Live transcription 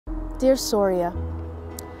Dear Soria,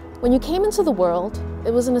 when you came into the world,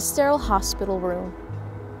 it was in a sterile hospital room.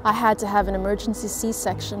 I had to have an emergency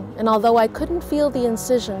C-section, and although I couldn't feel the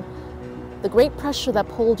incision, the great pressure that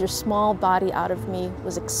pulled your small body out of me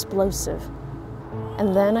was explosive.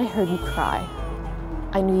 And then I heard you cry.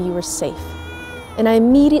 I knew you were safe, and I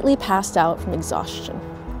immediately passed out from exhaustion.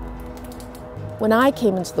 When I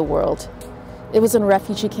came into the world, it was in a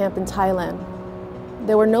refugee camp in Thailand.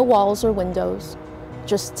 There were no walls or windows,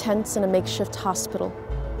 just tents and a makeshift hospital.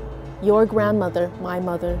 Your grandmother, my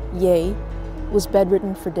mother, Ye, was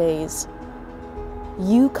bedridden for days.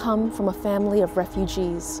 You come from a family of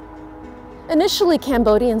refugees. Initially,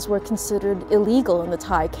 Cambodians were considered illegal in the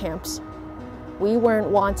Thai camps. We weren't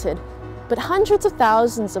wanted, but hundreds of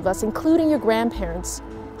thousands of us, including your grandparents,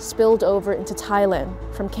 spilled over into Thailand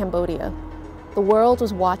from Cambodia. The world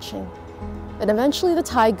was watching, and eventually the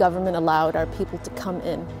Thai government allowed our people to come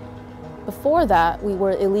in. Before that, we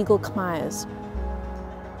were illegal Khmers.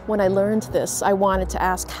 When I learned this, I wanted to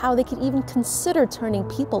ask how they could even consider turning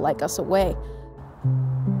people like us away.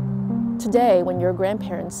 Today, when your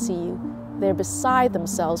grandparents see you, they're beside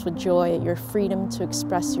themselves with joy at your freedom to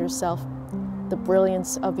express yourself, the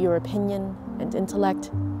brilliance of your opinion and intellect,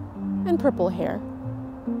 and purple hair.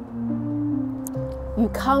 You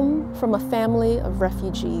come from a family of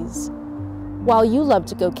refugees. While you love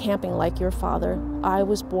to go camping like your father, I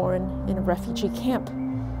was born in a refugee camp.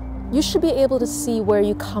 You should be able to see where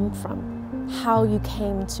you come from, how you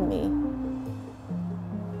came to me.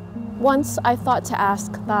 Once I thought to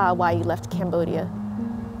ask Tha why he left Cambodia.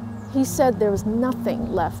 He said there was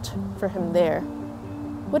nothing left for him there.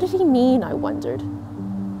 What did he mean, I wondered.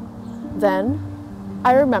 Then,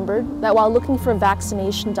 I remembered that while looking for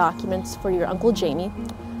vaccination documents for your Uncle Jamie,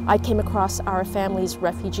 I came across our family's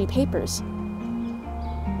refugee papers.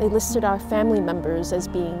 They listed our family members as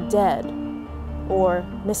being dead or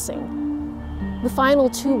missing. The final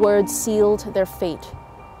two words sealed their fate: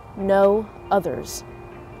 no others.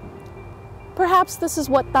 Perhaps this is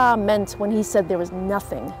what Tha meant when he said there was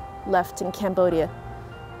nothing left in Cambodia.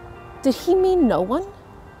 Did he mean no one?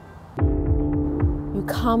 You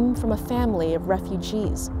come from a family of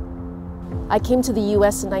refugees. I came to the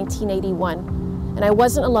US in 1981, and I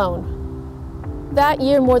wasn't alone. That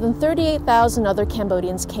year, more than 38,000 other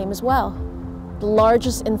Cambodians came as well, the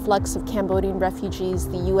largest influx of Cambodian refugees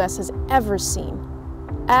the US has ever seen.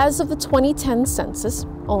 As of the 2010 census,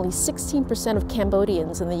 only 16% of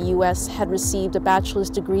Cambodians in the US had received a bachelor's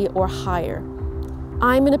degree or higher.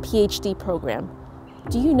 I'm in a PhD program.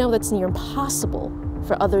 Do you know that's near impossible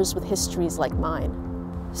for others with histories like mine?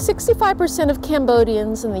 65% of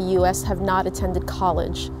Cambodians in the US have not attended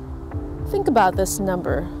college. Think about this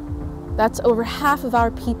number. That's over half of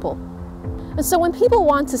our people. And so when people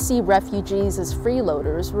want to see refugees as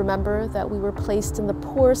freeloaders, remember that we were placed in the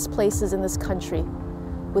poorest places in this country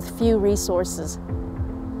with few resources.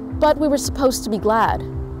 But we were supposed to be glad.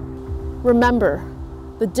 Remember,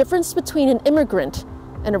 the difference between an immigrant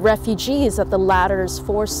and a refugee is that the latter is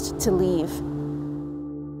forced to leave.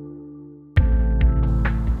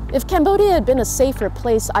 If Cambodia had been a safer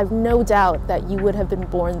place, I've no doubt that you would have been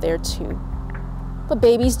born there too. But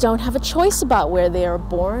babies don't have a choice about where they are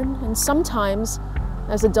born, and sometimes,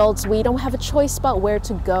 as adults, we don't have a choice about where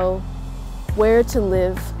to go, where to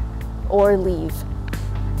live, or leave.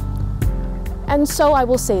 And so I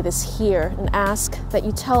will say this here and ask that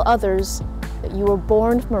you tell others that you were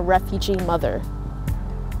born from a refugee mother.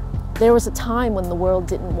 There was a time when the world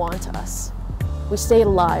didn't want us. We stayed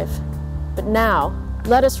alive. But now,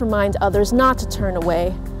 let us remind others not to turn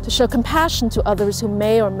away, to show compassion to others who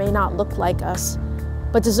may or may not look like us,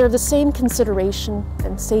 but deserve the same consideration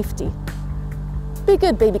and safety. Be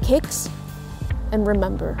good, baby cakes. And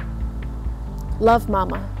remember, love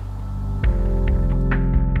Mama.